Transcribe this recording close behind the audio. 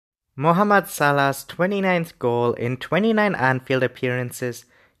Mohamed Salah's 29th goal in 29 Anfield appearances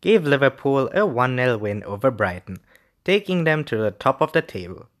gave Liverpool a 1-0 win over Brighton, taking them to the top of the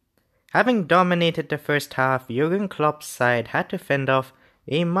table. Having dominated the first half, Jurgen Klopp's side had to fend off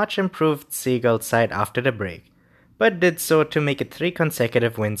a much improved Seagulls side after the break, but did so to make it 3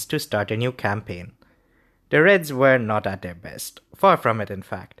 consecutive wins to start a new campaign. The Reds were not at their best, far from it in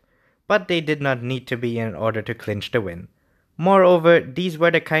fact, but they did not need to be in order to clinch the win. Moreover, these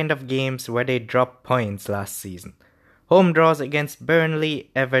were the kind of games where they dropped points last season. Home draws against Burnley,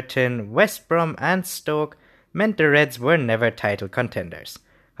 Everton, West Brom and Stoke meant the Reds were never title contenders,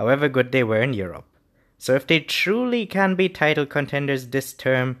 however good they were in Europe. So if they truly can be title contenders this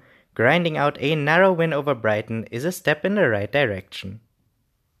term, grinding out a narrow win over Brighton is a step in the right direction.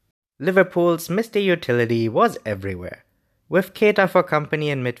 Liverpool's Mr. Utility was everywhere. With Keita for company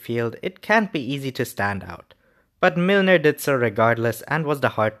in midfield, it can't be easy to stand out. But Milner did so regardless and was the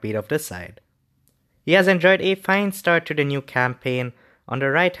heartbeat of the side. He has enjoyed a fine start to the new campaign on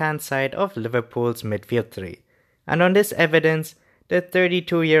the right-hand side of Liverpool's midfield three, and on this evidence, the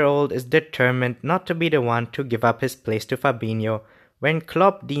 32-year-old is determined not to be the one to give up his place to Fabinho when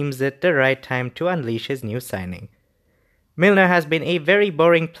Klopp deems it the right time to unleash his new signing. Milner has been a very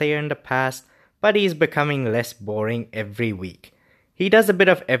boring player in the past, but he is becoming less boring every week. He does a bit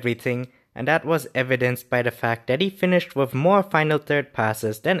of everything, and that was evidenced by the fact that he finished with more final third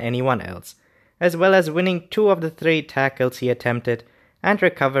passes than anyone else, as well as winning 2 of the 3 tackles he attempted and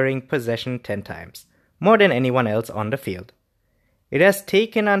recovering possession 10 times, more than anyone else on the field. It has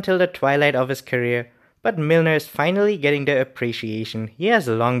taken until the twilight of his career, but Milner is finally getting the appreciation he has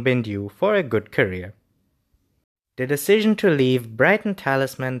long been due for a good career. The decision to leave Brighton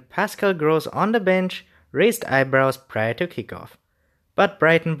talisman Pascal Gross on the bench raised eyebrows prior to kickoff. But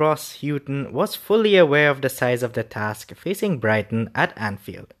Brighton boss Houghton was fully aware of the size of the task facing Brighton at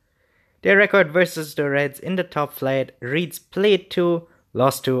Anfield. Their record versus the Reds in the top flight reads played 2,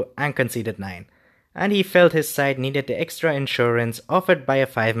 lost 2 and conceded 9, and he felt his side needed the extra insurance offered by a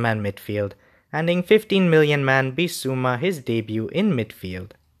 5-man midfield, handing 15 million man Bissouma his debut in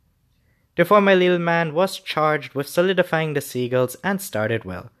midfield. The former Lille man was charged with solidifying the Seagulls and started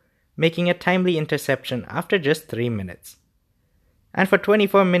well, making a timely interception after just 3 minutes. And for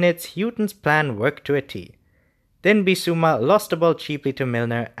 24 minutes, Houghton's plan worked to a T. Then Bissouma lost the ball cheaply to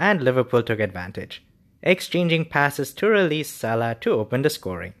Milner and Liverpool took advantage, exchanging passes to release Salah to open the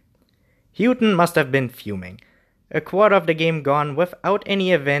scoring. Houghton must have been fuming. A quarter of the game gone without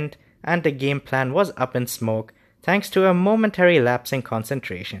any event and the game plan was up in smoke thanks to a momentary lapse in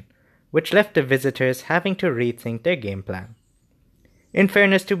concentration, which left the visitors having to rethink their game plan. In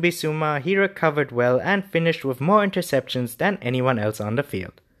fairness to Bissouma, he recovered well and finished with more interceptions than anyone else on the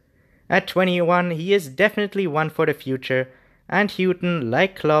field. At 21, he is definitely one for the future, and Houghton,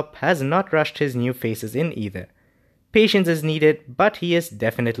 like Klopp, has not rushed his new faces in either. Patience is needed, but he is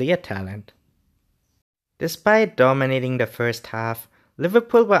definitely a talent. Despite dominating the first half,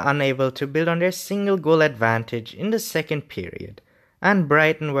 Liverpool were unable to build on their single-goal advantage in the second period, and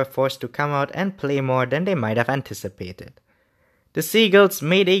Brighton were forced to come out and play more than they might have anticipated. The Seagulls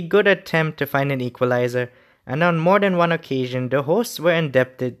made a good attempt to find an equalizer, and on more than one occasion the hosts were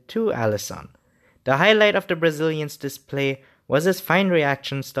indebted to Alisson. The highlight of the Brazilian's display was his fine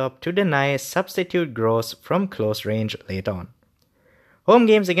reaction stop to deny substitute Gross from close range late on. Home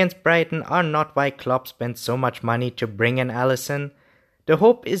games against Brighton are not why Klopp spent so much money to bring in Alisson. The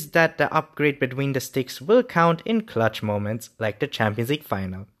hope is that the upgrade between the sticks will count in clutch moments like the Champions League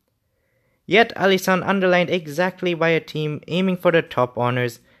final. Yet Alisson underlined exactly why a team aiming for the top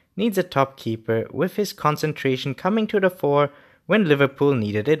honours needs a top keeper, with his concentration coming to the fore when Liverpool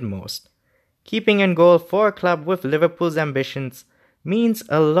needed it most. Keeping in goal for a club with Liverpool's ambitions means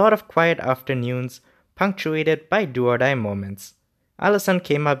a lot of quiet afternoons punctuated by do-or-die moments. Alisson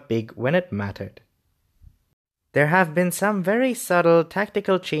came up big when it mattered. There have been some very subtle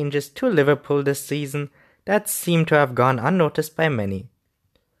tactical changes to Liverpool this season that seem to have gone unnoticed by many.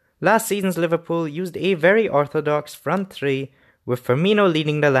 Last season's Liverpool used a very orthodox front three with Firmino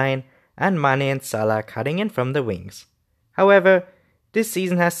leading the line and Mane and Salah cutting in from the wings. However, this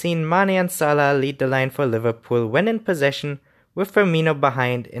season has seen Mane and Salah lead the line for Liverpool when in possession, with Firmino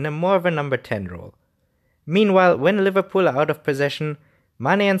behind in a more of a number 10 role. Meanwhile, when Liverpool are out of possession,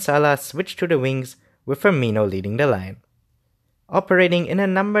 Mane and Salah switch to the wings with Firmino leading the line. Operating in a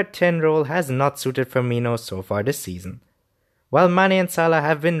number 10 role has not suited Firmino so far this season. While Mane and Salah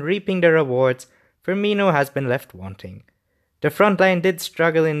have been reaping the rewards, Firmino has been left wanting. The front line did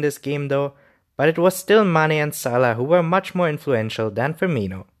struggle in this game though, but it was still Mane and Salah who were much more influential than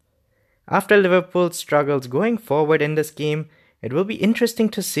Firmino. After Liverpool's struggles going forward in this game, It will be interesting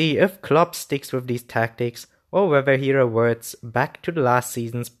to see if Klopp sticks with these tactics or whether he reverts back to the last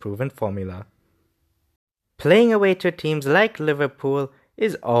season's proven formula. Playing away to teams like Liverpool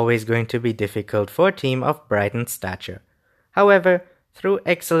is always going to be difficult for a team of Brighton's stature. However, through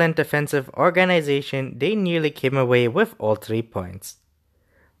excellent defensive organisation, they nearly came away with all 3 points.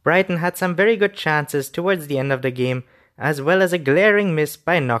 Brighton had some very good chances towards the end of the game, as well as a glaring miss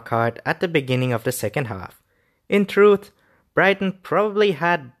by Knockaert at the beginning of the second half. In truth, Brighton probably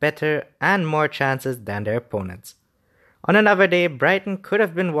had better and more chances than their opponents. On another day, Brighton could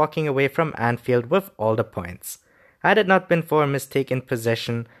have been walking away from Anfield with all the points, had it not been for a mistake in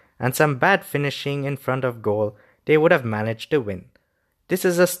possession and some bad finishing in front of goal. They would have managed to win. This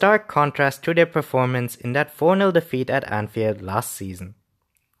is a stark contrast to their performance in that 4-0 defeat at Anfield last season.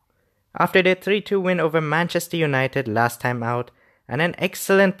 After their 3-2 win over Manchester United last time out and an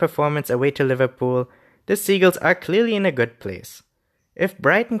excellent performance away to Liverpool, the Seagulls are clearly in a good place. If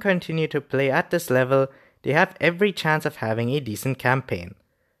Brighton continue to play at this level, they have every chance of having a decent campaign.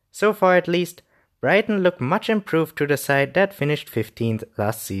 So far at least, Brighton look much improved to the side that finished 15th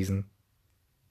last season.